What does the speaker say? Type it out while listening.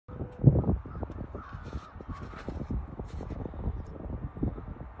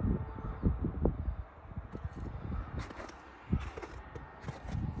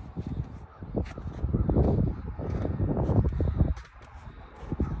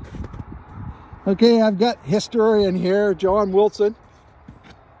Okay, I've got historian here, John Wilson.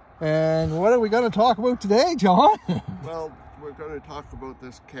 And what are we going to talk about today, John? Well, we're going to talk about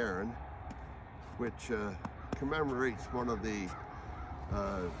this cairn, which commemorates one of the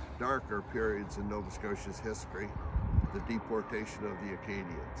darker periods in Nova Scotia's history, the deportation of the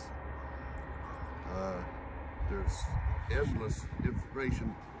Acadians. There's endless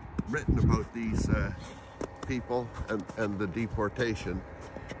information written about these people and the deportation,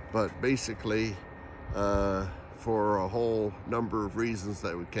 but basically for a whole number of reasons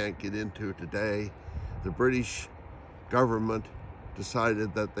that we can't get into today, the British government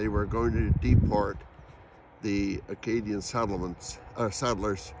decided that they were going to deport the Acadian settlers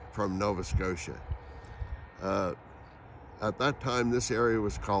from Nova Scotia. At that time, this area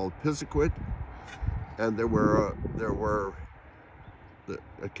was called Pisiquid, and there were the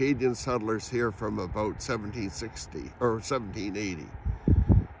Acadian settlers here from about 1760 or 1780.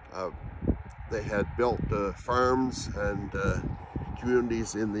 They had built farms and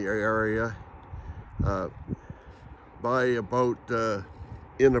communities in the area.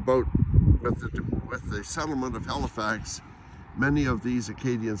 With the settlement of Halifax, many of these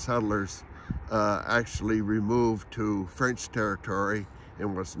Acadian settlers actually removed to French territory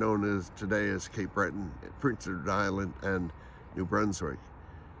in what's known as today as Cape Breton, Prince Edward Island, and New Brunswick.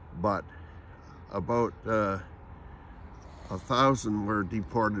 But about 1,000 were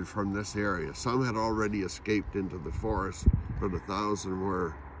deported from this area. Some had already escaped into the forest, but 1,000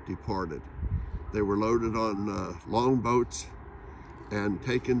 were deported. They were loaded on longboats and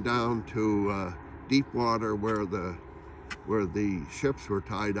taken down to deep water where the ships were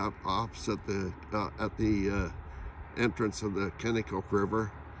tied up opposite at the entrance of the Kennecott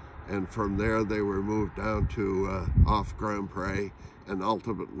River, and from there they were moved down to off Grand Pré and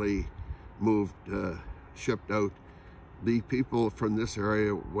ultimately shipped out. The people from this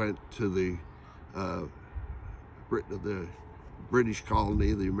area went to the British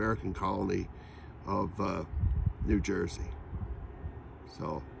colony, the American colony of New Jersey.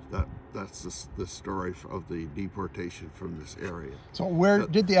 So that's the story of the deportation from this area. So where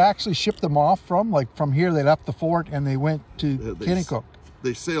did they actually ship them off from? Like from here they left the fort and they went to Kennecott?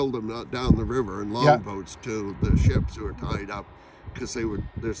 They sailed them down the river in longboats to the ships who were tied up, because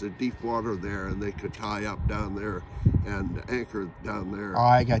there's a deep water there and they could tie up down there and anchor down there. Oh,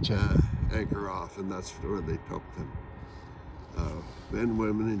 I got you. Anchor off, and that's where they took them. Men,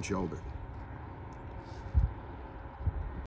 women, and children.